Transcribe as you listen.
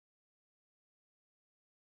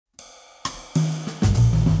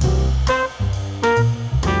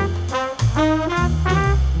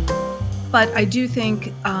But I do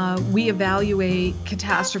think we evaluate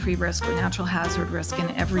catastrophe risk or natural hazard risk in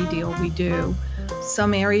every deal we do.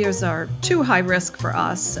 Some areas are too high risk for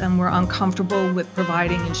us, and we're uncomfortable with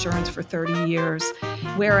providing insurance for 30 years.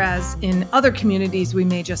 Whereas in other communities, we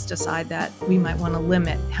may just decide that we might want to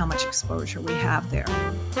limit how much exposure we have there.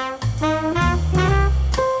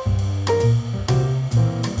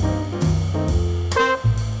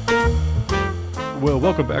 Well,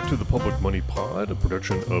 welcome back to the Public Money Pod, a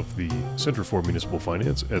production of the Center for Municipal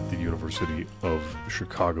Finance at the University of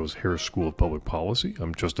Chicago's Harris School of Public Policy.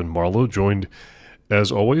 I'm Justin Marlowe, joined,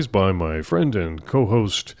 as always, by my friend and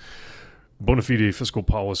co-host, bona fide fiscal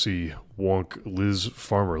policy wonk, Liz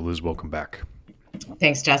Farmer. Liz, welcome back.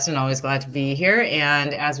 Thanks, Justin. Always glad to be here.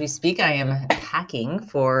 And as we speak, I am packing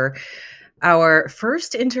for our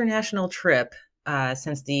first international trip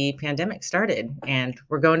since the pandemic started, and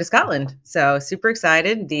we're going to Scotland. So super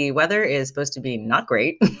excited. The weather is supposed to be not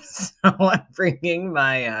great, so I'm bringing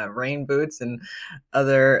my rain boots and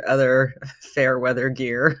other fair weather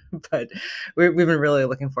gear. But we've been really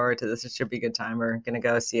looking forward to this. It should be a good time. We're going to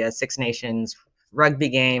go see a Six Nations rugby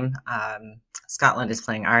game. Scotland is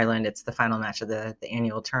playing Ireland. It's the final match of the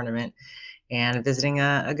annual tournament, and visiting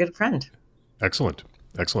a good friend. Excellent.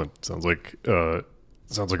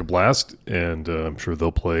 Sounds like a blast, and I'm sure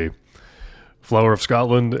they'll play Flower of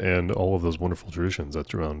Scotland and all of those wonderful traditions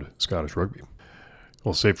that's around Scottish rugby.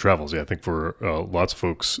 Well, safe travels. Yeah, I think for lots of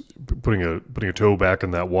folks, putting a toe back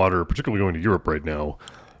in that water, particularly going to Europe right now,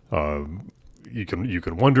 you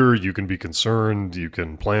can wonder, you can be concerned, you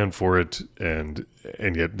can plan for it, and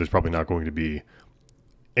yet there's probably not going to be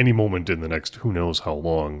any moment in the next who knows how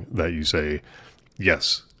long that you say,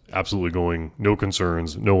 yes, absolutely going, no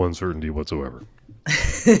concerns, no uncertainty whatsoever.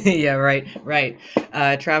 Yeah, right.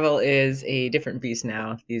 Travel is a different beast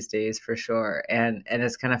now these days, for sure. And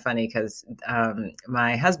it's kind of funny because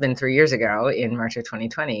my husband 3 years ago in March of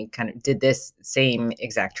 2020 kind of did this same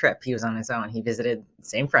exact trip. He was on his own. He visited the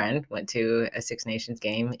same friend, went to a Six Nations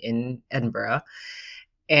game in Edinburgh,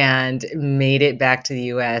 and made it back to the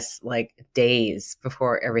US like days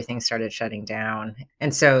before everything started shutting down.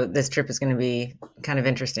 And so this trip is going to be kind of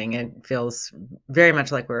interesting. It feels very much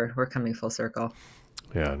like we're coming full circle.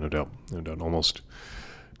 Yeah, no doubt. Almost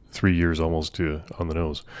 3 years, almost on the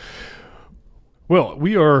nose. Well,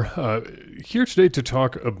 we are here today to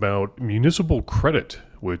talk about municipal credit,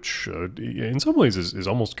 which in some ways is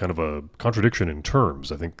almost kind of a contradiction in terms.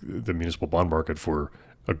 I think the municipal bond market for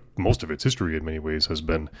most of its history in many ways has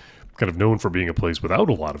been kind of known for being a place without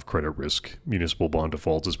a lot of credit risk. Municipal bond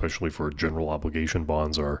defaults, especially for general obligation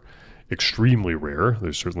bonds, are extremely rare.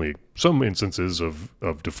 There's certainly some instances of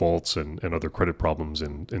defaults and other credit problems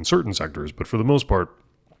in certain sectors, but for the most part,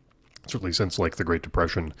 certainly since like the Great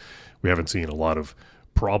Depression, we haven't seen a lot of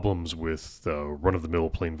problems with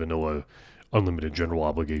run-of-the-mill, plain vanilla, unlimited general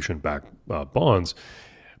obligation backed bonds.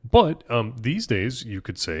 But these days, you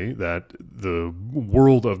could say that the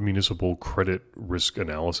world of municipal credit risk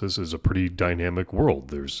analysis is a pretty dynamic world.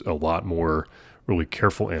 There's a lot more really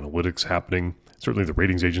careful analytics happening. Certainly the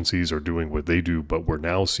ratings agencies are doing what they do, but we're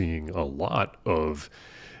now seeing a lot of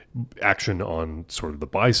action on sort of the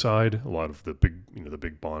buy side. A lot of the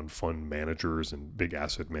big bond fund managers and big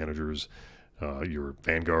asset managers, your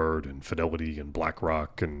Vanguard and Fidelity and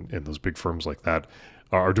BlackRock and those big firms like that,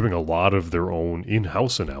 are doing a lot of their own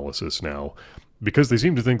in-house analysis now because they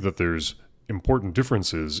seem to think that there's important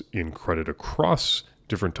differences in credit across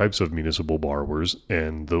different types of municipal borrowers,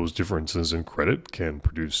 and those differences in credit can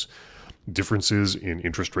produce differences in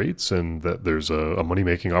interest rates, and that there's a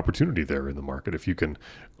money-making opportunity there in the market if you can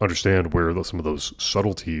understand where some of those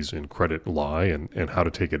subtleties in credit lie and how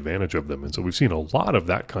to take advantage of them. And so we've seen a lot of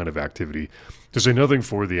that kind of activity, to say nothing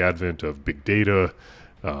for the advent of big data,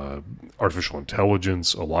 artificial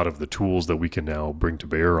intelligence, a lot of the tools that we can now bring to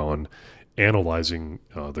bear on analyzing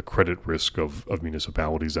the credit risk of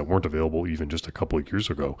municipalities that weren't available even just a couple of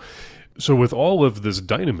years ago. So with all of this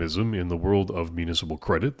dynamism in the world of municipal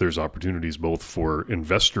credit, there's opportunities both for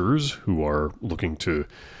investors who are looking to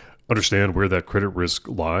understand where that credit risk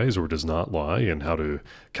lies or does not lie and how to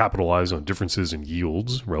capitalize on differences in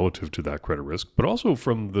yields relative to that credit risk, but also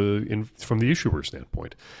from the issuer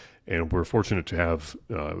standpoint. And we're fortunate to have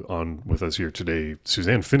on with us here today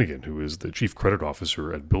Suzanne Finnegan, who is the Chief Credit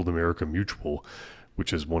Officer at Build America Mutual,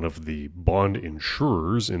 which is one of the bond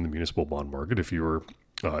insurers in the municipal bond market. If you're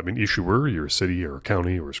an issuer, you're a city or a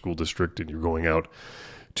county or a school district, and you're going out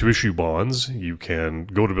to issue bonds, you can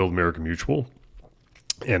go to Build America Mutual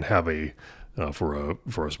and have for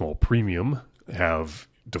a small premium, have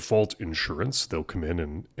default insurance. They'll come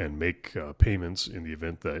in and make payments in the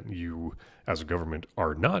event that you, as a government,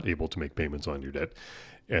 are not able to make payments on your debt.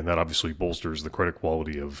 And that obviously bolsters the credit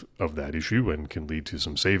quality of that issue and can lead to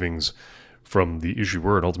some savings from the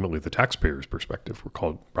issuer and ultimately the taxpayer's perspective.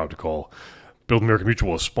 We're proud to call Build America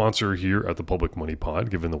Mutual a sponsor here at the Public Money Pod,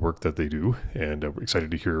 given the work that they do. And we're excited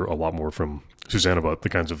to hear a lot more from Suzanne about the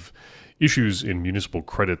kinds of issues in municipal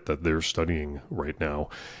credit that they're studying right now.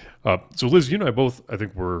 So Liz, you and I both, I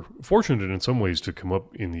think, were fortunate in some ways to come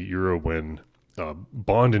up in the era when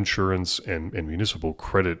bond insurance and municipal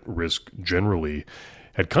credit risk generally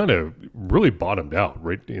had kind of really bottomed out,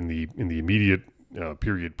 right, in the immediate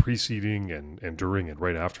period preceding and during and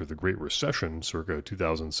right after the Great Recession, circa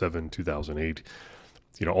 2007, 2008.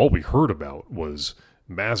 All we heard about was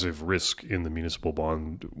massive risk in the municipal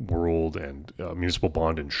bond world and municipal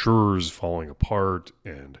bond insurers falling apart,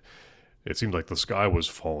 and it seemed like the sky was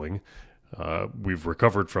falling. We've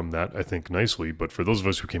recovered from that, I think, nicely, but for those of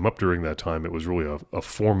us who came up during that time, it was really a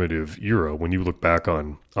formative era. When you look back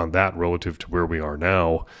on that relative to where we are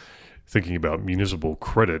now, thinking about municipal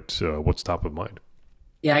credit, what's top of mind?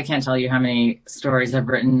 Yeah, I can't tell you how many stories I've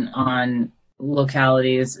written on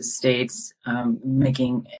localities, states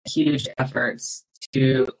making huge efforts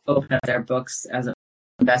to open up their books as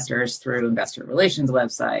investors through investor relations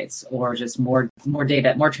websites, or just more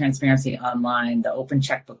data, more transparency online, the open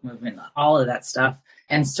checkbook movement, all of that stuff.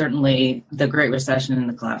 And certainly the Great Recession and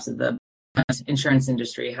the collapse of the insurance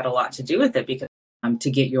industry had a lot to do with it, because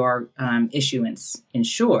to get your issuance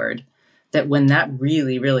insured, that when that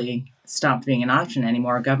really, really stopped being an option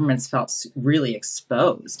anymore, governments felt really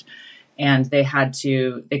exposed, and they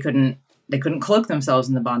couldn't cloak themselves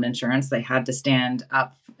in the bond insurance. They had to stand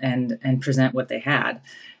up and present what they had.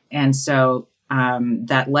 And so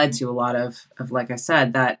that led to a lot of, like I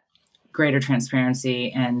said, that greater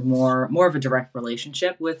transparency and more of a direct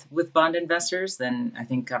relationship with bond investors than I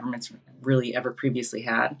think governments really ever previously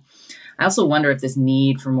had. I also wonder if this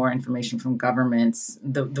need for more information from governments,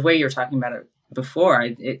 the way you were talking about it before,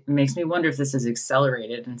 it makes me wonder if this has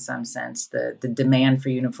accelerated in some sense the demand for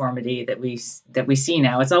uniformity that we see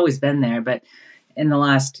now. It's always been there, but in the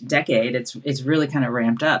last decade, it's really kind of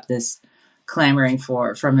ramped up, this clamoring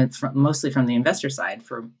mostly from the investor side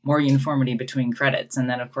for more uniformity between credits. And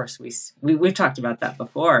then, of course, we've talked about that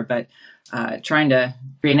before, but trying to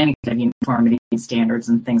create any kind of uniformity standards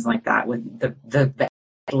and things like that with the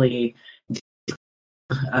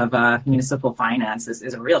of municipal finance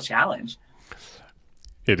is a real challenge.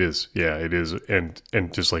 It is. Yeah, it is. And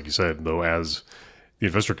just like you said, though, as the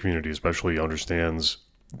investor community especially understands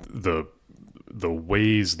the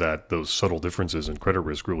ways that those subtle differences in credit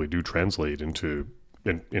risk really do translate into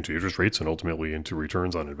interest rates and ultimately into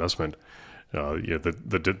returns on investment,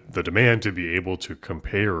 the demand to be able to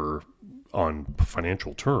compare on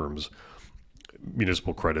financial terms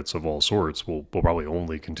municipal credits of all sorts will probably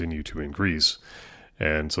only continue to increase.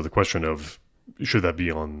 And so the question of, should that be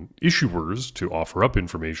on issuers to offer up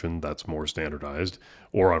information that's more standardized,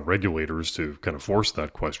 or on regulators to kind of force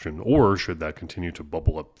that question, or should that continue to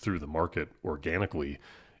bubble up through the market organically?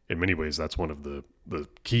 In many ways, that's one of the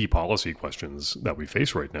key policy questions that we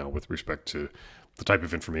face right now with respect to the type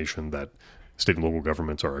of information that state and local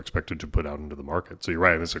governments are expected to put out into the market. So you're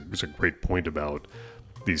right, it's a great point about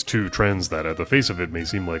these two trends that at the face of it may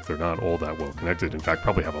seem like they're not all that well connected. In fact,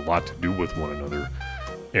 probably have a lot to do with one another.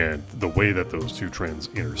 And the way that those two trends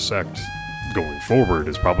intersect going forward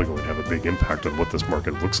is probably going to have a big impact on what this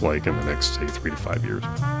market looks like in the next, say, 3 to 5 years.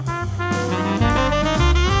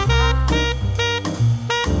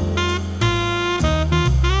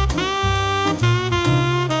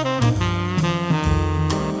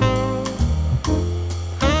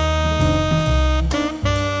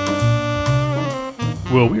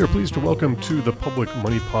 Well, we are pleased to welcome to the Public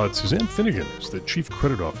Money Pod Suzanne Finnegan, who's the Chief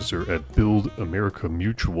Credit Officer at Build America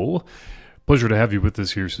Mutual. Pleasure to have you with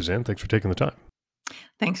us here, Suzanne. Thanks for taking the time.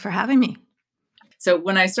 Thanks for having me. So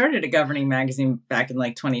when I started a governing magazine back in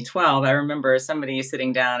 2012, I remember somebody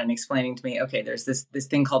sitting down and explaining to me, okay, there's this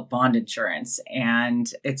thing called bond insurance,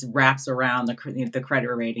 and it wraps around the credit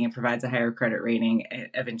rating. It provides a higher credit rating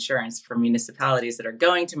of insurance for municipalities that are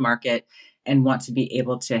going to market and want to be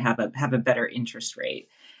able to have a better interest rate.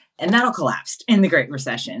 And that all collapsed in the Great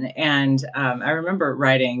Recession. And I remember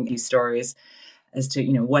writing these stories as to,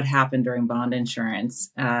 what happened during bond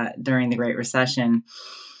insurance during the Great Recession.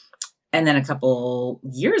 And then a couple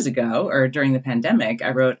years ago, or during the pandemic, I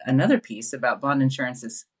wrote another piece about bond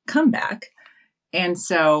insurance's comeback. And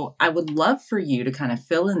so I would love for you to kind of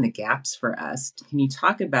fill in the gaps for us. Can you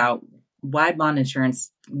talk about why bond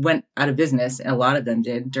insurance went out of business. A lot of them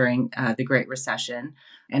did during the Great Recession.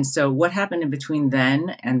 And so what happened in between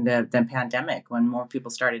then and the pandemic when more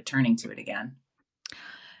people started turning to it again?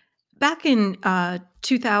 Back in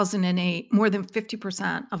 2008, more than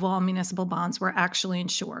 50% of all municipal bonds were actually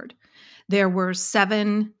insured. There were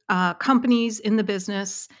seven companies in the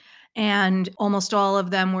business, and almost all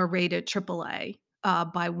of them were rated AAA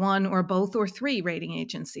by one or both or three rating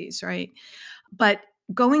agencies, right? But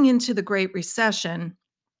going into the Great Recession,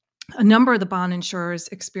 a number of the bond insurers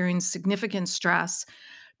experienced significant stress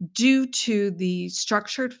due to the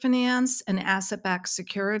structured finance and asset-backed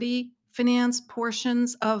security finance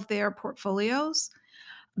portions of their portfolios.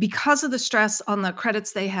 Because of the stress on the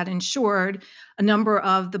credits they had insured, a number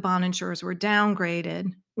of the bond insurers were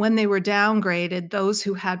downgraded. When they were downgraded, those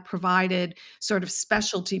who had provided sort of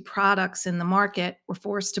specialty products in the market were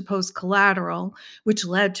forced to post collateral, which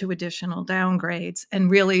led to additional downgrades and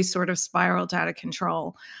really sort of spiraled out of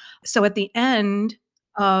control. So at the end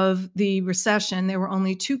of the recession, there were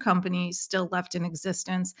only two companies still left in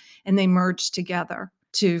existence, and they merged together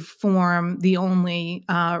to form the only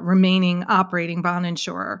remaining operating bond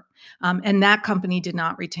insurer. And that company did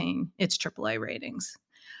not retain its AAA ratings.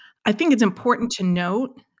 I think it's important to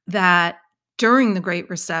note that during the Great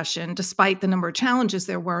Recession, despite the number of challenges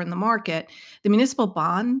there were in the market, the municipal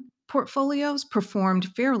bond portfolios performed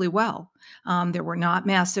fairly well. There were not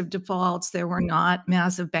massive defaults. There were not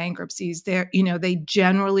massive bankruptcies. They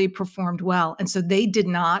generally performed well, and so they did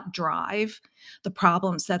not drive the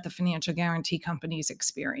problems that the financial guarantee companies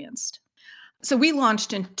experienced. So we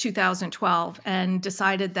launched in 2012 and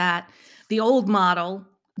decided that the old model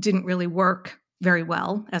didn't really work very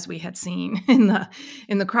well, as we had seen in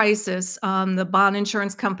the crisis. The bond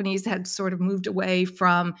insurance companies had sort of moved away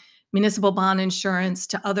from municipal bond insurance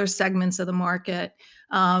to other segments of the market,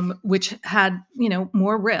 which had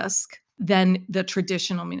more risk than the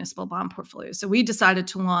traditional municipal bond portfolio. So we decided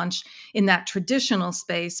to launch in that traditional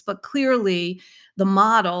space, but clearly the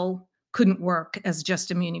model couldn't work as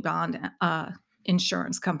just a muni bond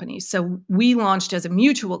insurance company. So we launched as a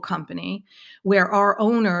mutual company where our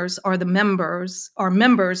owners are the members. Our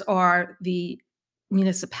members are the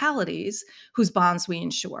municipalities whose bonds we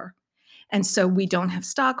insure. And so we don't have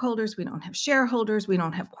stockholders, we don't have shareholders, we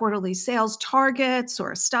don't have quarterly sales targets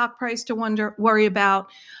or a stock price to worry about.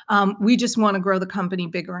 We just want to grow the company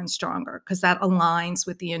bigger and stronger because that aligns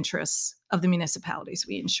with the interests of the municipalities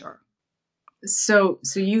we insure. So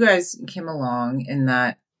you guys came along in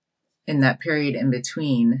that period in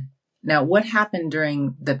between. Now, what happened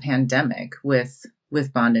during the pandemic with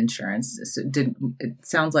bond insurance? So it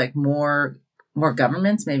sounds like more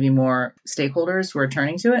governments, maybe more stakeholders were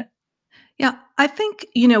turning to it? Yeah, I think,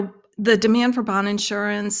 the demand for bond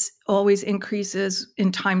insurance always increases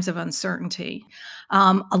in times of uncertainty.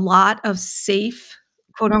 A lot of safe,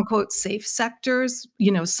 quote unquote, safe sectors,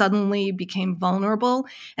 suddenly became vulnerable.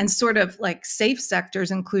 And sort of like safe sectors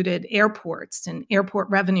included airports and airport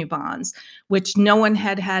revenue bonds, which no one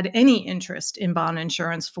had had any interest in bond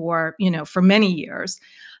insurance for many years.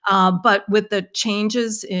 But with the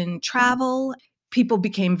changes in travel, people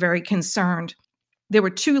became very concerned. There were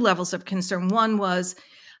two levels of concern. One was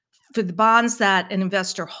for the bonds that an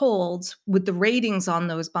investor holds, would the ratings on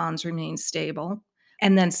those bonds remain stable?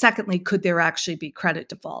 And then secondly, could there actually be credit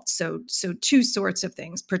defaults? So two sorts of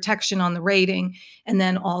things, protection on the rating and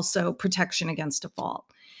then also protection against default.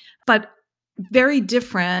 But very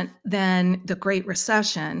different than the Great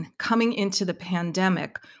Recession, coming into the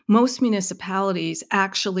pandemic, most municipalities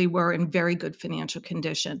actually were in very good financial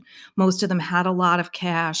condition. Most of them had a lot of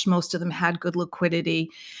cash. Most of them had good liquidity.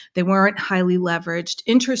 They weren't highly leveraged.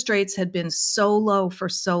 Interest rates had been so low for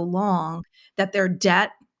so long that their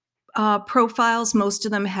debt profiles, most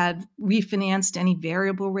of them had refinanced any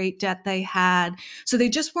variable rate debt they had. So they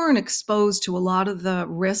just weren't exposed to a lot of the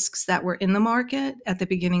risks that were in the market at the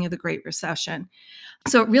beginning of the Great Recession.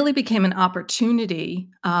 So it really became an opportunity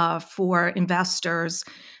for investors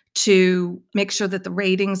to make sure that the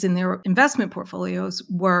ratings in their investment portfolios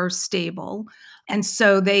were stable. And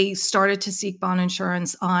so they started to seek bond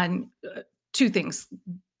insurance on two things: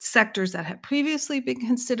 sectors that had previously been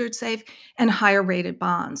considered safe and higher rated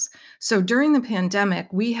bonds. So during the pandemic,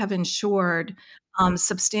 we have insured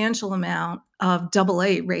substantial amount of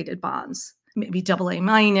AA rated bonds, maybe AA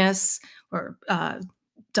minus or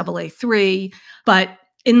AA3, but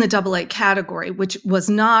in the AA category, which was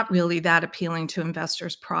not really that appealing to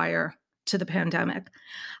investors prior to the pandemic.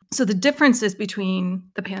 So the differences between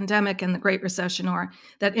the pandemic and the Great Recession are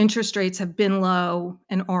that interest rates have been low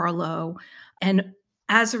and are low. And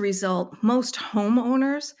as a result, most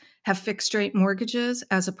homeowners have fixed rate mortgages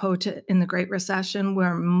as opposed to in the Great Recession,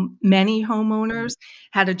 where many homeowners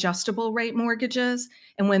had adjustable rate mortgages.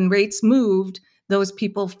 And when rates moved, those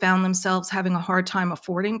people found themselves having a hard time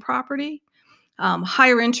affording property.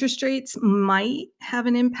 Higher interest rates might have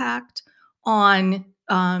an impact on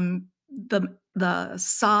the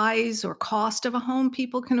size or cost of a home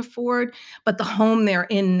people can afford, but the home they're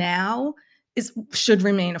in now should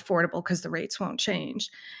remain affordable because the rates won't change.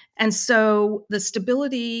 And so the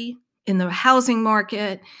stability in the housing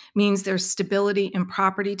market means there's stability in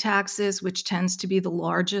property taxes, which tends to be the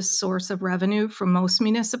largest source of revenue for most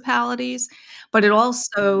municipalities. But it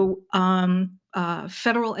also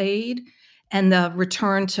federal aid and the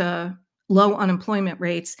return to low unemployment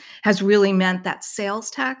rates has really meant that sales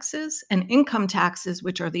taxes and income taxes,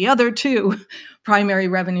 which are the other two primary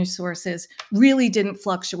revenue sources, really didn't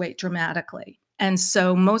fluctuate dramatically. And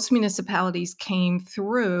so most municipalities came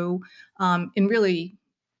through in really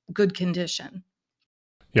good condition.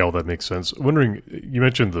 Yeah, well, that makes sense. Wondering, you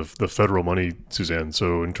mentioned the federal money, Suzanne.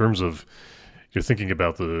 So in terms of you're thinking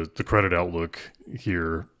about the credit outlook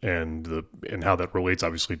here and how that relates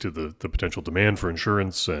obviously to the potential demand for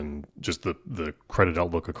insurance and just the credit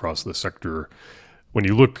outlook across the sector. When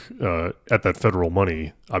you look at that federal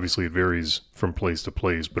money, obviously it varies from place to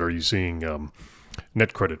place, but are you seeing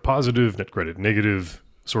net credit positive, net credit negative,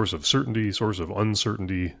 source of certainty, source of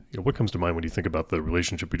uncertainty? What comes to mind when you think about the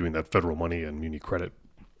relationship between that federal money and muni credit?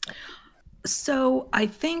 So I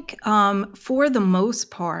think for the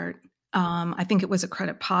most part, I think it was a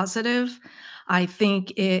credit positive. I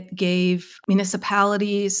think it gave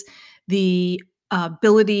municipalities the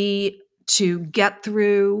ability to get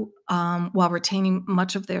through while retaining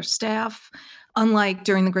much of their staff. Unlike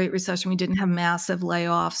during the Great Recession, we didn't have massive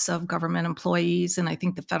layoffs of government employees, and I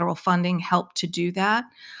think the federal funding helped to do that.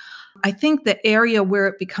 I think the area where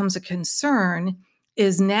it becomes a concern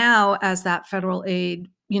is now as that federal aid,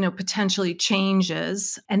 potentially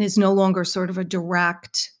changes and is no longer sort of a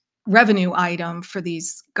direct revenue item for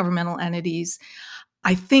these governmental entities.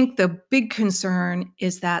 I think the big concern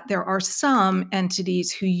is that there are some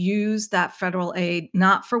entities who use that federal aid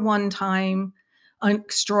not for one-time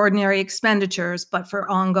extraordinary expenditures, but for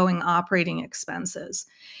ongoing operating expenses.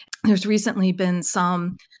 There's recently been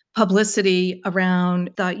some publicity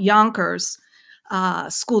around the Yonkers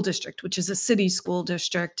school district, which is a city school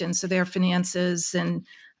district. And so their finances and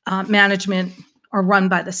management are run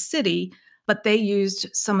by the city, but they used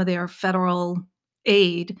some of their federal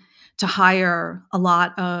aid to hire a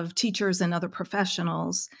lot of teachers and other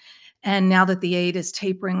professionals. And now that the aid is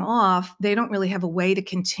tapering off, they don't really have a way to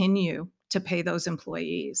continue to pay those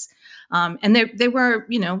employees. And they were,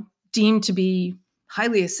 deemed to be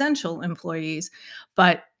highly essential employees,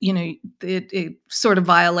 but it sort of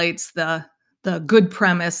violates the good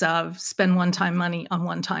premise of spend one-time money on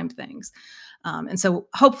one-time things. And so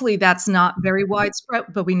hopefully that's not very widespread,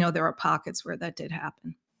 but we know there are pockets where that did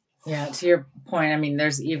happen. Yeah, to your point, I mean,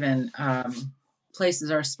 there's even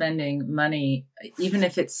places are spending money, even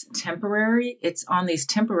if it's temporary, it's on these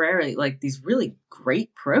temporary, like these really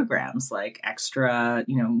great programs, like extra,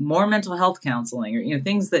 more mental health counseling, or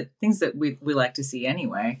things that we like to see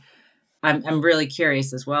anyway. I'm really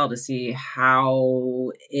curious as well to see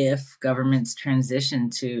how, if governments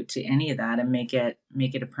transition to any of that and make it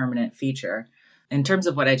a permanent feature. In terms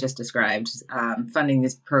of what I just described, funding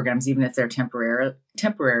these programs, even if they're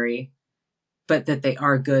temporary, but that they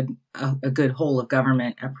are a good whole of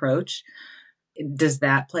government approach. Does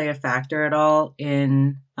that play a factor at all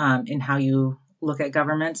in how you look at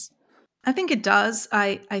governments? I think it does.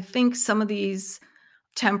 I think some of these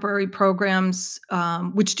temporary programs,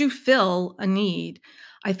 which do fill a need,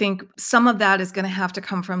 I think some of that is going to have to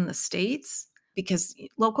come from the states because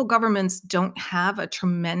local governments don't have a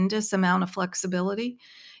tremendous amount of flexibility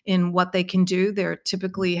in what they can do. They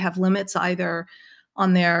typically have limits either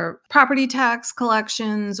on their property tax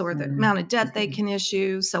collections or the amount of debt they can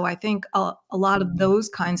issue. So I think a lot of those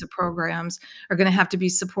kinds of programs are going to have to be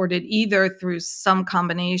supported either through some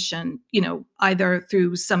combination, either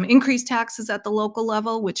through some increased taxes at the local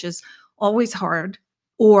level, which is always hard,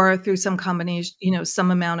 or through some combination, some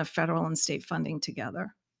amount of federal and state funding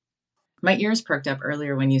together. My ears perked up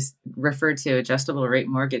earlier when you referred to adjustable rate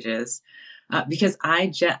mortgages, because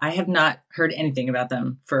I have not heard anything about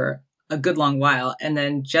them for a good long while. And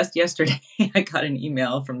then just yesterday, I got an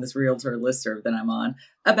email from this realtor listserv that I'm on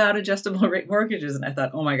about adjustable rate mortgages. And I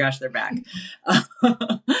thought, oh my gosh, they're back.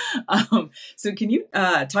 So can you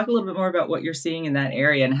talk a little bit more about what you're seeing in that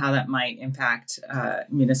area and how that might impact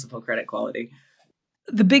municipal credit quality?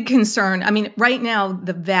 The big concern, right now,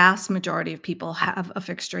 the vast majority of people have a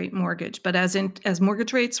fixed rate mortgage, but as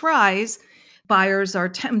mortgage rates rise, Buyers are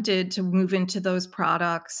tempted to move into those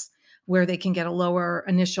products where they can get a lower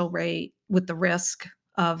initial rate with the risk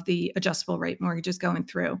of the adjustable rate mortgages going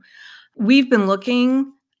through. We've been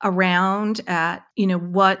looking around at,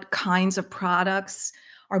 what kinds of products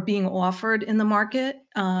are being offered in the market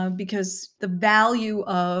because the value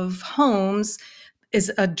of homes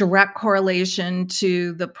is a direct correlation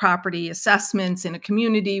to the property assessments in a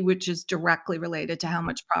community, which is directly related to how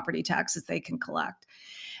much property taxes they can collect.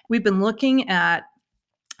 We've been looking at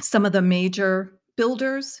some of the major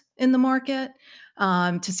builders in the market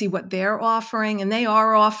to see what they're offering. And they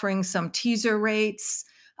are offering some teaser rates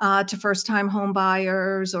to first time home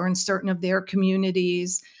buyers or in certain of their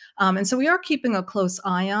communities. And so we are keeping a close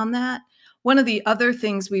eye on that. One of the other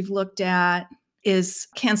things we've looked at is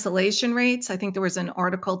cancellation rates. I think there was an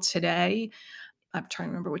article today. I'm trying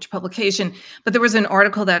to remember which publication, but there was an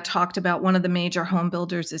article that talked about one of the major home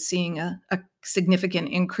builders is seeing a significant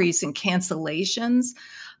increase in cancellations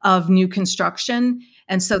of new construction.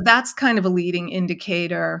 And so that's kind of a leading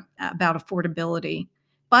indicator about affordability.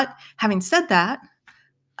 But having said that,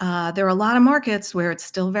 there are a lot of markets where it's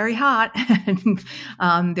still very hot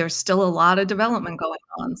and there's still a lot of development going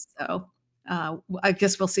on. So I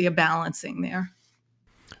guess we'll see a balancing there.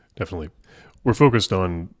 Definitely. We're focused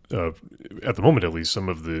on, at the moment at least, some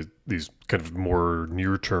of these kind of more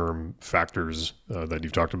near-term factors that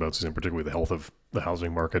you've talked about, Suzanne, particularly the health of the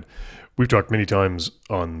housing market. We've talked many times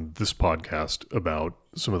on this podcast about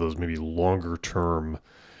some of those maybe longer-term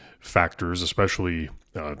factors, especially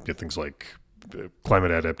things like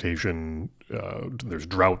climate adaptation. There's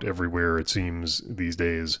drought everywhere, it seems, these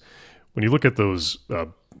days. When you look at those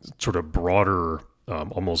sort of broader,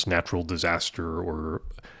 almost natural disaster, or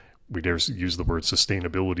we dare use the word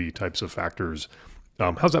sustainability types of factors,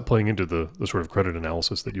 how's that playing into the sort of credit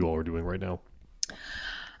analysis that you all are doing right now?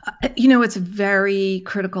 It's a very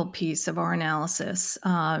critical piece of our analysis.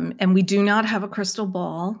 And we do not have a crystal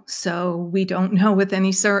ball, so we don't know with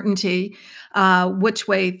any certainty which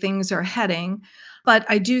way things are heading. But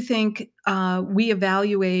I do think we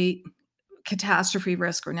evaluate catastrophe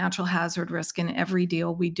risk or natural hazard risk in every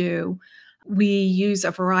deal we do. We use a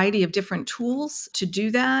variety of different tools to do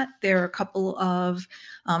that. There are a couple of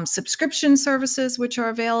subscription services which are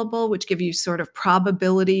available, which give you sort of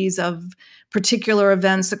probabilities of particular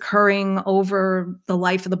events occurring over the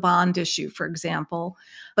life of the bond issue, for example.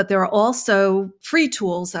 But there are also free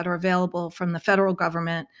tools that are available from the federal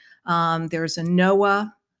government. There's a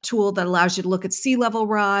NOAA tool that allows you to look at sea level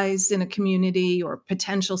rise in a community or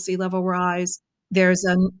potential sea level rise. There's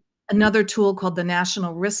another tool called the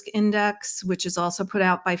National Risk Index, which is also put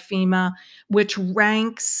out by FEMA, which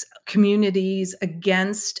ranks communities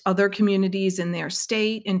against other communities in their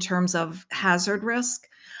state in terms of hazard risk.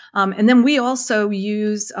 And then we also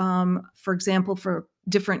use, for example, for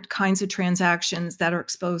different kinds of transactions that are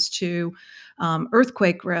exposed to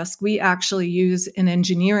earthquake risk, we actually use an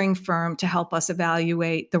engineering firm to help us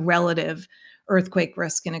evaluate the relative earthquake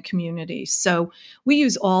risk in a community. So we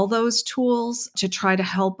use all those tools to try to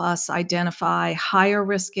help us identify higher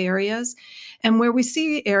risk areas. And where we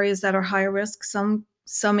see areas that are higher risk,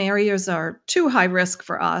 some areas are too high risk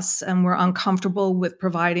for us, and we're uncomfortable with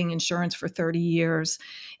providing insurance for 30 years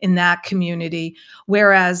in that community.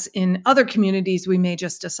 Whereas in other communities, we may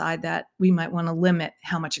just decide that we might want to limit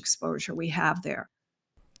how much exposure we have there.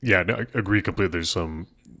 Yeah, no, I agree completely. There's some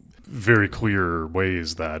very clear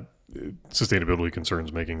ways that sustainability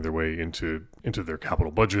concerns making their way into their capital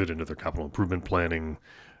budget, into their capital improvement planning,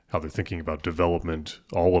 how they're thinking about development,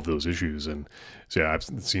 all of those issues. And so, yeah,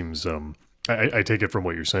 it seems, I take it from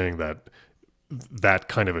what you're saying that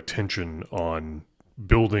kind of attention on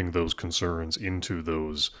building those concerns into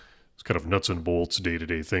those kind of nuts and bolts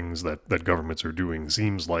day-to-day things that governments are doing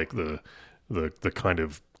seems like the kind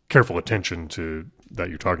of careful attention to that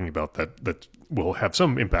you're talking about that will have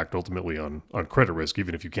some impact ultimately on credit risk,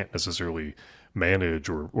 even if you can't necessarily manage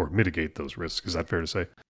or mitigate those risks. Is that fair to say?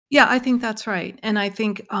 Yeah, I think that's right. And I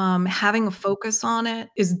think having a focus on it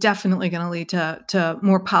is definitely going to lead to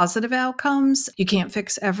more positive outcomes. You can't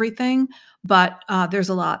fix everything, but there's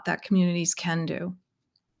a lot that communities can do.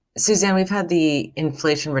 Suzanne, we've had the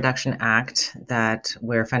Inflation Reduction Act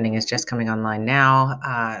where funding is just coming online now.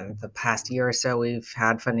 The past year or so, we've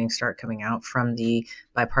had funding start coming out from the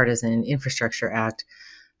Bipartisan Infrastructure Act.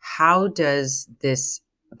 How does this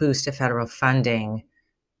boost of federal funding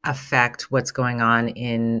affect what's going on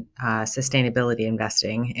in sustainability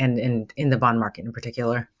investing and in the bond market in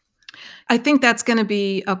particular? I think that's gonna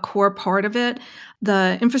be a core part of it.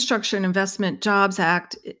 The Infrastructure and Investment Jobs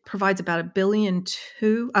Act, it provides about a trillion,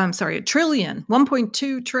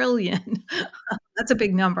 1.2 trillion. That's a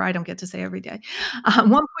big number I don't get to say every day.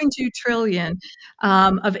 1.2 trillion,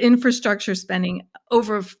 of infrastructure spending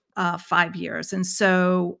over 5 years, and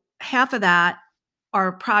so half of that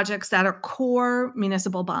are projects that are core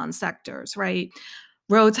municipal bond sectors, right?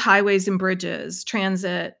 Roads, highways, and bridges,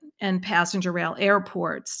 transit and passenger rail,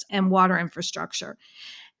 airports, and water infrastructure.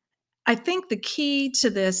 I think the key to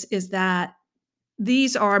this is that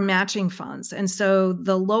these are matching funds. And so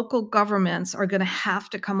the local governments are going to have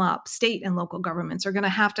to come up, state and local governments are going to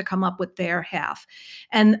have to come up with their half.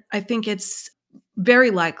 And I think it's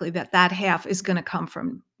very likely that that half is going to come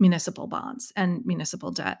from municipal bonds and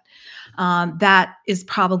municipal debt. That is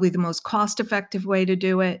probably the most cost effective way to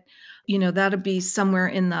do it. That'll be somewhere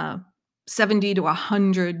in the 70 to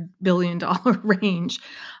 $100 billion range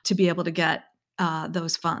to be able to get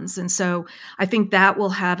those funds. And so I think that will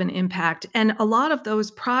have an impact. And a lot of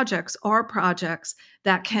those projects are projects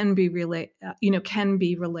that can be related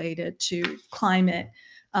to climate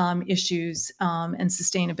issues and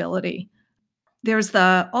sustainability. There's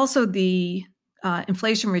also the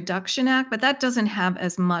Inflation Reduction Act, but that doesn't have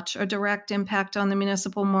as much a direct impact on the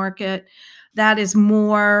municipal market. That is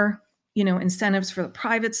more, incentives for the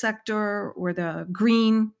private sector or the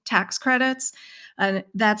green tax credits. And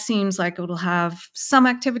that seems like it'll have some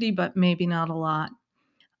activity, but maybe not a lot.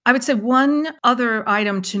 I would say one other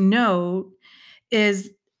item to note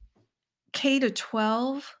is K to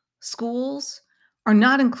 12 schools are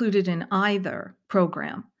not included in either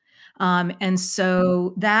program. And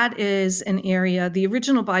so that is an area the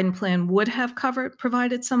original Biden plan would have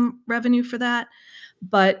provided some revenue for that,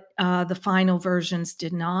 but the final versions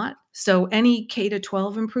did not. So any K to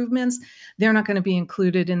 12 improvements, they're not going to be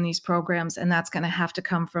included in these programs, and that's going to have to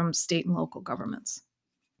come from state and local governments.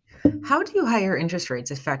 How do higher interest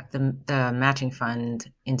rates affect the matching fund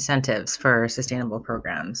incentives for sustainable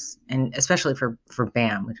programs, and especially for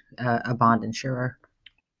BAM, a bond insurer?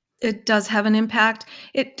 It does have an impact.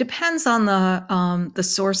 It depends on the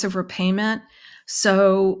source of repayment.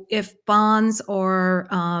 So if bonds are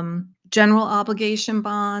general obligation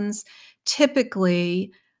bonds,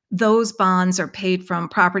 typically those bonds are paid from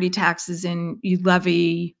property taxes, and you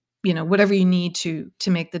levy, whatever you need to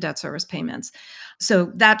make the debt service payments.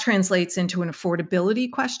 So that translates into an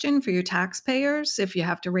affordability question for your taxpayers if you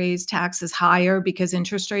have to raise taxes higher because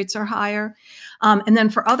interest rates are higher. And then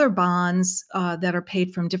for other bonds that are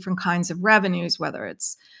paid from different kinds of revenues, whether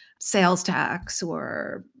it's sales tax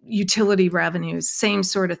or utility revenues, same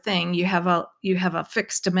sort of thing. You have a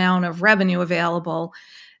fixed amount of revenue available,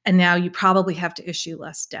 and now you probably have to issue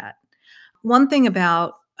less debt. One thing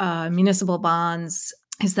about municipal bonds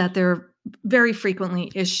is that they're very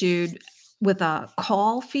frequently issued with a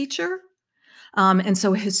call feature. And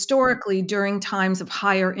so historically, during times of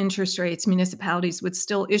higher interest rates, municipalities would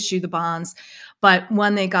still issue the bonds. But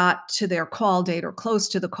when they got to their call date or close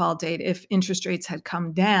to the call date, if interest rates had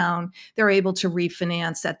come down, they're able to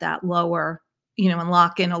refinance at that lower, and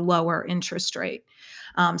lock in a lower interest rate.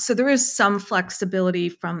 So there is some flexibility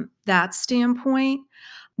from that standpoint.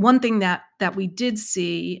 One thing that we did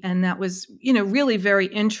see, and that was, really very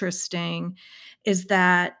interesting, is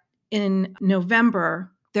that in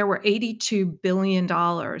November, there were $82 billion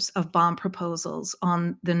of bond proposals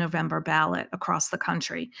on the November ballot across the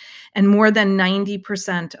country, and more than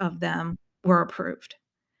 90% of them were approved.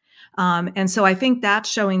 And so I think that's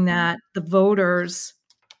showing that the voters,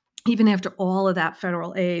 even after all of that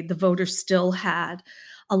federal aid, the voters still had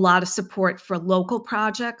a lot of support for local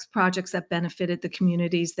projects that benefited the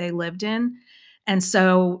communities they lived in. And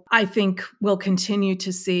so I think we'll continue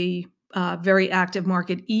to see a very active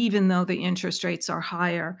market, even though the interest rates are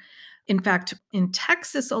higher. In fact, in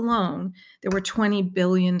Texas alone, there were $20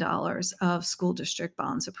 billion of school district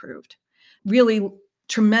bonds approved. Really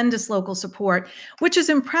tremendous local support, which is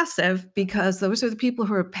impressive because those are the people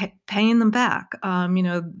who are paying them back.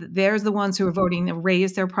 There's the ones who are voting to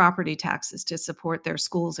raise their property taxes to support their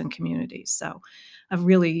schools and communities. So a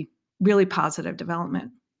really, really positive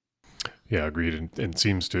development. Yeah, agreed. And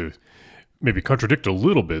seems to maybe contradict a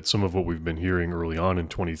little bit some of what we've been hearing early on in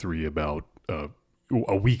 23 about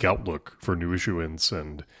a weak outlook for new issuance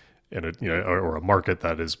and or a market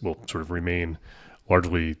that will sort of remain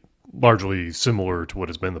largely similar to what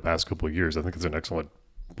has been the past couple of years. I think it's an excellent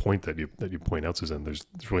point that you point out, Suzanne. There's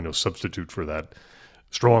really no substitute for that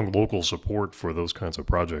strong local support for those kinds of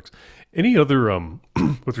projects. Any other,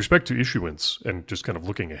 with respect to issuance and just kind of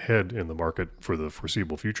looking ahead in the market for the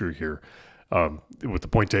foreseeable future here, With the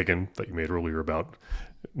point taken that you made earlier about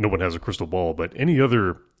no one has a crystal ball, but any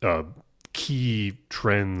other key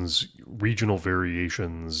trends, regional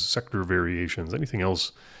variations, sector variations, anything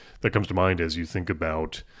else that comes to mind as you think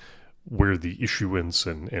about where the issuance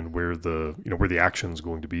and where the action is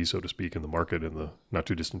going to be, so to speak, in the market in the not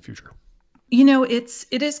too distant future?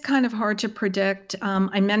 It is kind of hard to predict.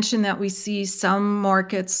 I mentioned that we see some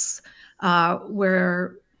markets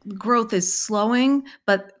where growth is slowing,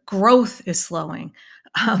 but growth is slowing.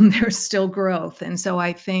 There's still growth, and so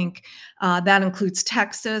I think that includes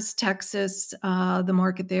Texas. Texas, the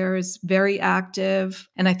market there is very active,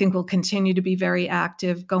 and I think will continue to be very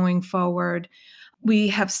active going forward. We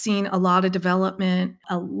have seen a lot of development,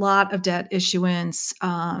 a lot of debt issuance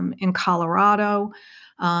in Colorado,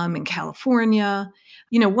 in California.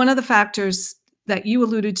 One of the factors that you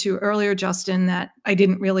alluded to earlier, Justin, that I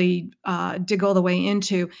didn't really dig all the way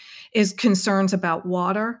into is concerns about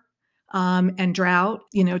water and drought,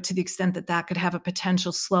 to the extent that that could have a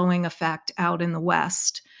potential slowing effect out in the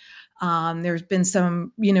West. There's been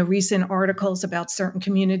some, recent articles about certain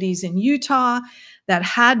communities in Utah that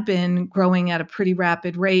had been growing at a pretty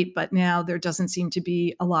rapid rate, but now there doesn't seem to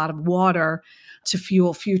be a lot of water to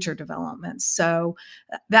fuel future developments. So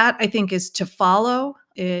that I think is to follow.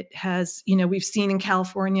 It has, we've seen in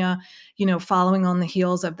California, following on the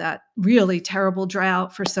heels of that really terrible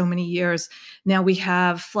drought for so many years. Now we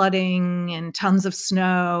have flooding and tons of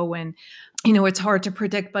snow, and it's hard to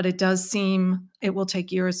predict, but it does seem it will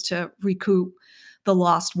take years to recoup the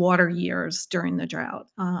lost water years during the drought.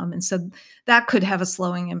 And so that could have a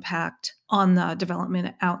slowing impact on the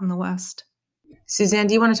development out in the West. Suzanne,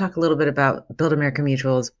 do you want to talk a little bit about Build America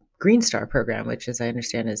Mutual's Green Star program, which, as I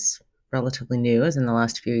understand, is relatively new, as in the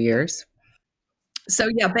last few years? So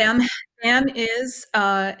yeah, BAM is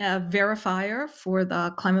a verifier for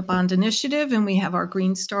the Climate Bond Initiative, and we have our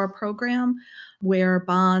Green Star program, where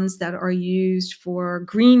bonds that are used for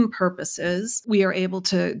green purposes, we are able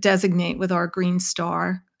to designate with our Green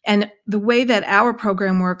Star. And the way that our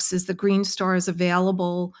program works is the Green Star is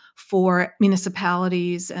available for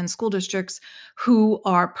municipalities and school districts who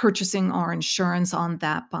are purchasing our insurance on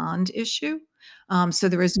that bond issue. So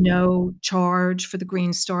there is no charge for the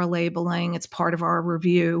Green Star labeling. It's part of our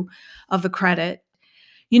review of the credit.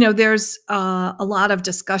 There's a lot of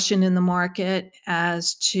discussion in the market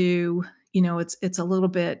as to, it's a little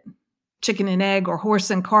bit chicken and egg or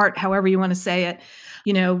horse and cart, however you want to say it.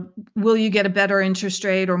 Will you get a better interest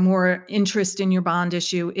rate or more interest in your bond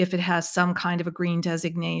issue if it has some kind of a green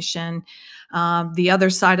designation? The other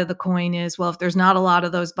side of the coin is, well, if there's not a lot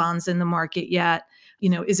of those bonds in the market yet,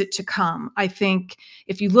 is it to come? I think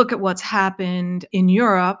if you look at what's happened in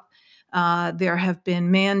Europe, there have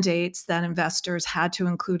been mandates that investors had to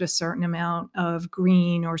include a certain amount of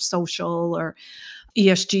green or social or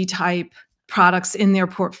ESG type products in their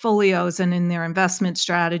portfolios and in their investment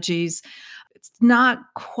strategies. It's not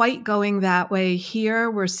quite going that way here.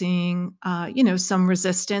 We're seeing, some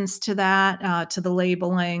resistance to that, to the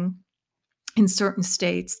labeling in certain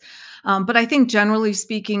states. But I think generally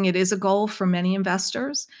speaking, it is a goal for many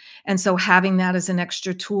investors. And so having that as an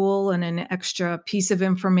extra tool and an extra piece of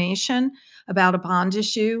information about a bond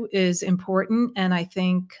issue is important. And I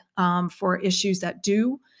think for issues that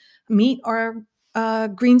do meet our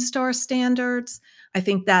Green Star standards, I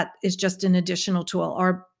think that is just an additional tool.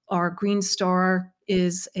 Our Green Star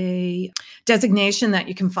is a designation that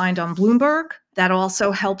you can find on Bloomberg that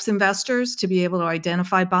also helps investors to be able to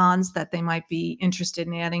identify bonds that they might be interested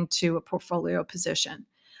in adding to a portfolio position.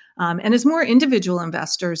 And as more individual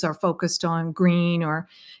investors are focused on green or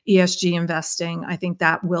ESG investing, I think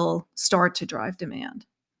that will start to drive demand.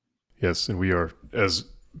 Yes, and we are, as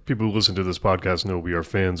people who listen to this podcast know, we are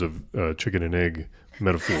fans of chicken and egg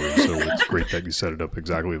metaphors, so it's great that you set it up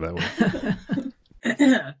exactly that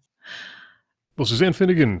way. Well, Suzanne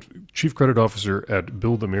Finnegan, Chief Credit Officer at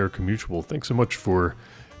Build America Mutual, thanks so much for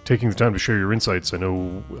taking the time to share your insights. I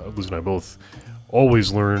know Liz and I both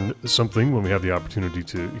always learn something when we have the opportunity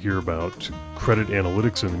to hear about credit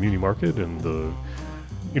analytics in the muni market and the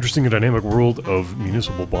interesting and dynamic world of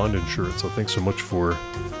municipal bond insurance. So thanks so much for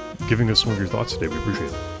giving us some of your thoughts today. We appreciate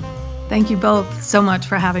it. Thank you both so much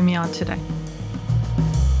for having me on today.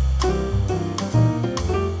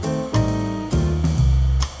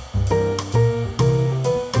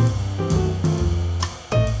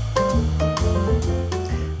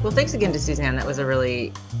 Well, thanks again to Suzanne. That was a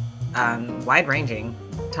really wide-ranging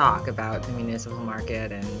talk about the municipal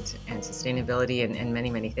market and sustainability and many,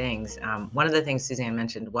 many things. One of the things Suzanne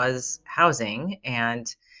mentioned was housing,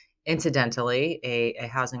 and incidentally, a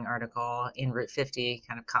housing article in Route 50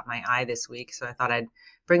 kind of caught my eye this week, so I thought I'd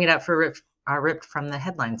bring it up for Ripped from the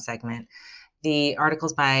headline segment. The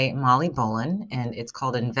article's by Molly Bolin, and it's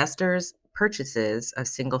called Investors' Purchases of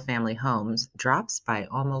Single-Family Homes Drops by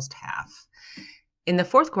Almost Half. In the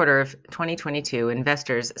fourth quarter of 2022,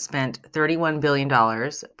 investors spent $31 billion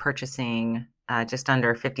purchasing just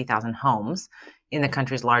under 50,000 homes in the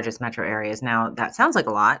country's largest metro areas. Now, that sounds like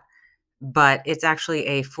a lot, but it's actually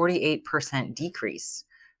a 48% decrease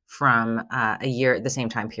from the same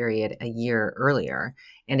time period a year earlier.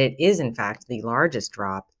 And it is, in fact, the largest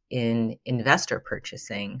drop in investor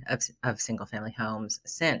purchasing of single-family homes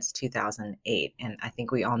since 2008. And I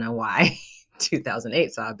think we all know why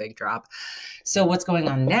 2008 saw a big drop. So what's going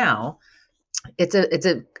on now? It's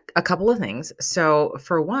a couple of things. So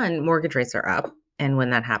for one, mortgage rates are up. And when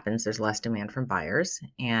that happens, there's less demand from buyers,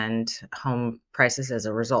 and home prices as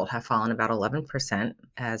a result have fallen about 11%,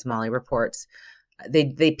 as Molly reports.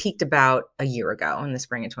 They peaked about a year ago in the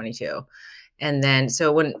spring of 22. And then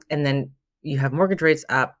you have mortgage rates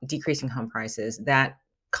up, decreasing home prices. That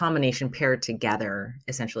combination paired together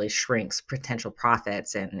essentially shrinks potential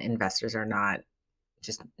profits, and investors are not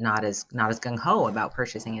as gung-ho about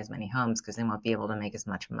purchasing as many homes because they won't be able to make as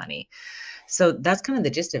much money. So that's kind of the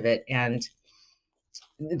gist of it. And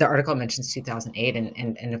the article mentions 2008,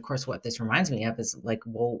 and of course what this reminds me of is like,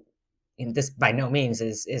 well, this by no means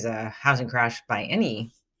is a housing crash by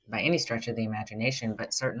any stretch of the imagination,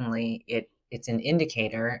 but certainly it's an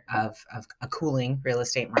indicator of a cooling real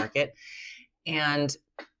estate market. And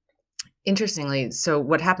interestingly, so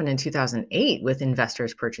what happened in 2008 with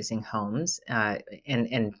investors purchasing homes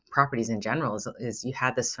and properties in general is you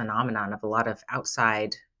had this phenomenon of a lot of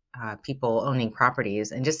outside people owning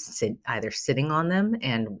properties and just either sitting on them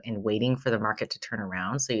and waiting for the market to turn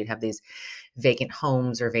around. So you'd have these vacant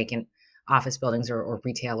homes or vacant office buildings or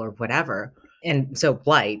retail or whatever. And so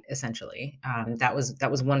blight, essentially, that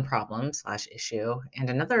was one problem / issue. And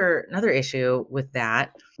another issue with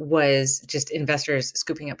that was just investors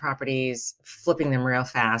scooping up properties, flipping them real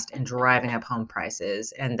fast, and driving up home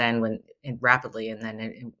prices. And then rapidly, and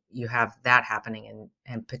then you have that happening,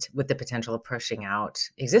 and with the potential of pushing out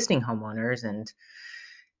existing homeowners, and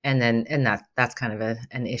that's kind of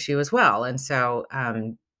an issue as well. And so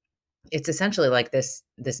it's essentially like this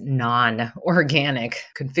non-organic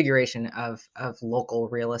configuration of local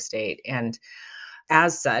real estate. And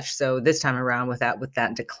as such, so this time around with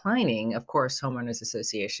that declining, of course, homeowners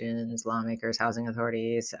associations, lawmakers, housing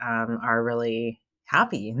authorities are really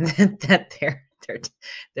happy that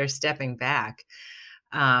they're stepping back.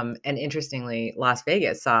 And interestingly, Las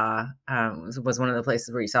Vegas was one of the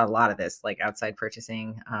places where you saw a lot of this, like outside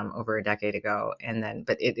purchasing over a decade ago.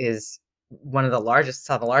 But it is saw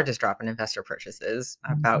the largest drop in investor purchases,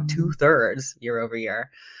 about 2/3 year over year.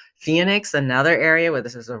 Phoenix, another area where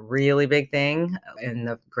this is a really big thing in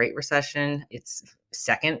the Great Recession, it's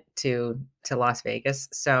second to Las Vegas.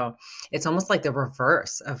 So it's almost like the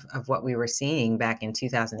reverse of what we were seeing back in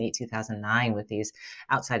 2008, 2009 with these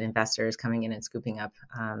outside investors coming in and scooping up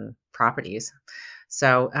properties.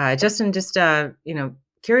 So Justin, just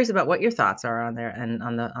curious about what your thoughts are on there and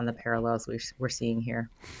on the parallels we're seeing here.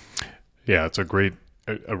 Yeah, it's I'm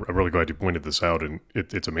really glad you pointed this out, and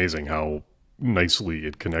it's amazing how nicely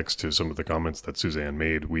it connects to some of the comments that Suzanne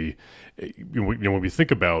made. When we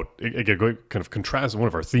think about, again, kind of contrast, one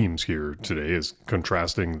of our themes here today is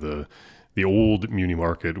contrasting the old muni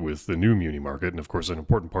market with the new muni market. And of course, an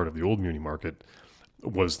important part of the old muni market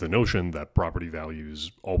was the notion that property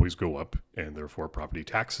values always go up, and therefore property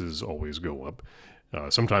taxes always go up,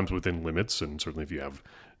 sometimes within limits. And certainly if you have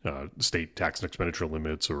state tax and expenditure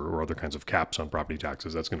limits or other kinds of caps on property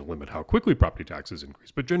taxes, that's going to limit how quickly property taxes increase.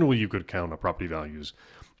 But generally, you could count on property values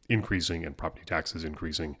increasing and property taxes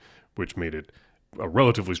increasing, which made it a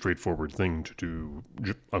relatively straightforward thing to do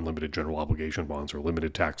unlimited general obligation bonds or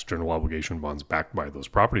limited tax general obligation bonds backed by those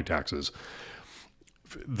property taxes.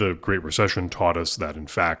 The Great Recession taught us that, in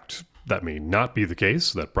fact, that may not be the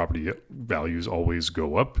case, that property values always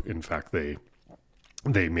go up. In fact, they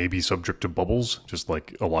may be subject to bubbles, just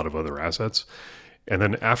like a lot of other assets. And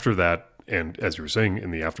then after that, and as you were saying, in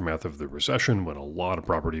the aftermath of the recession, when a lot of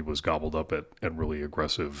property was gobbled up at really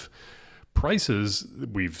aggressive prices,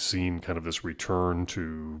 we've seen kind of this return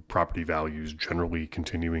to property values generally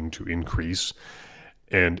continuing to increase.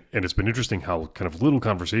 And it's been interesting how kind of little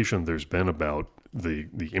conversation there's been about the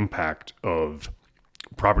impact of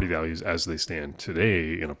property values as they stand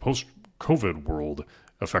today in a post-COVID world,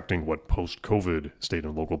 affecting what post-COVID state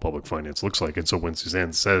and local public finance looks like. And so when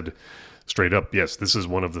Suzanne said straight up, yes, this is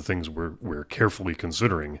one of the things we're carefully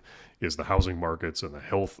considering, is the housing markets and the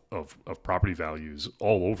health of property values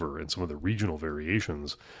all over and some of the regional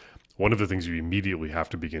variations. One of the things you immediately have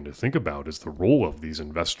to begin to think about is the role of these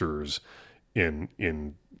investors in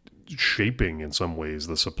shaping in some ways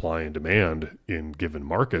the supply and demand in given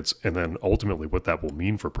markets, and then ultimately what that will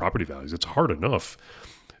mean for property values. It's hard enough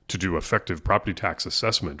to do effective property tax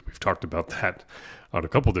assessment. We've talked about that on a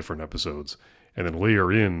couple different episodes, and then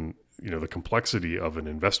layer in, the complexity of an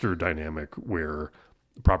investor dynamic where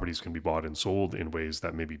properties can be bought and sold in ways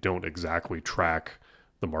that maybe don't exactly track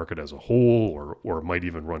the market as a whole, or might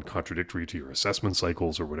even run contradictory to your assessment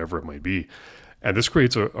cycles or whatever it might be. And this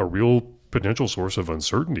creates a real potential source of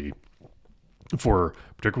uncertainty for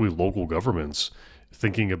particularly local governments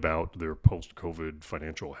thinking about their post-COVID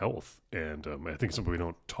financial health. And I think it's something we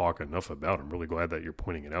don't talk enough about. I'm really glad that you're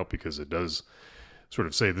pointing it out, because it does sort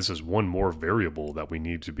of say this is one more variable that we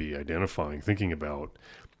need to be identifying, thinking about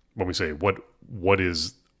when we say what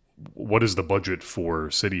is the budget for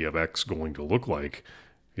city of X going to look like.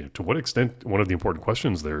 To what extent, one of the important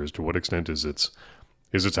questions there is, to what extent is its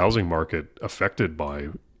housing market affected by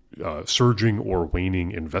surging or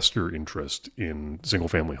waning investor interest in single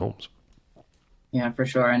family homes? Yeah, for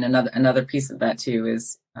sure. And another piece of that too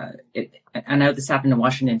is, I know this happened in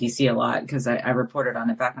Washington, D.C. a lot, because I reported on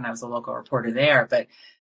it back when I was a local reporter there, but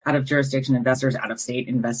out of jurisdiction investors, out of state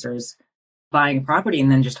investors buying a property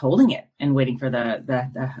and then just holding it and waiting for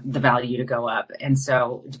the value to go up. And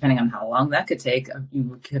so depending on how long that could take,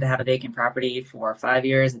 you could have a vacant property for 5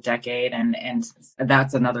 years, a decade. And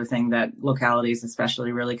that's another thing that localities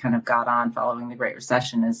especially really kind of got on following the Great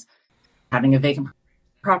Recession, is having a vacant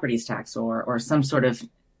properties tax or some sort of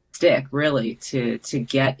stick, really, to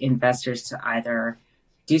get investors to either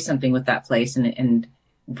do something with that place and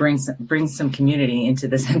bring some community into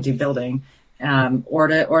this empty building, or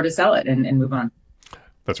to sell it and move on.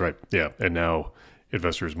 That's right. Yeah. And now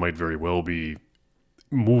investors might very well be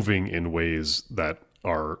moving in ways that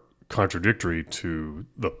are contradictory to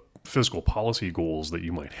the fiscal policy goals that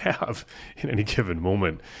you might have in any given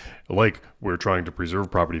moment. Like, we're trying to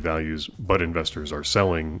preserve property values, but investors are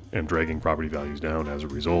selling and dragging property values down as a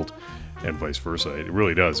result, and vice versa. It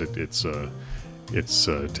really does. It's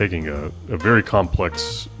taking a very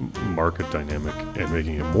complex market dynamic and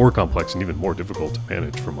making it more complex and even more difficult to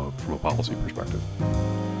manage from a policy perspective.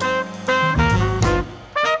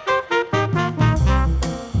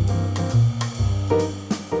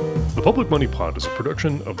 The Public Money Pod is a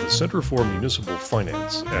production of the Center for Municipal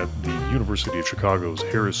Finance at the University of Chicago's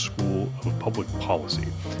Harris School of Public Policy,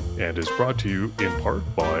 and is brought to you in part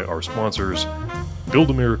by our sponsors, Build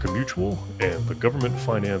America Mutual and the Government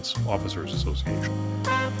Finance Officers Association.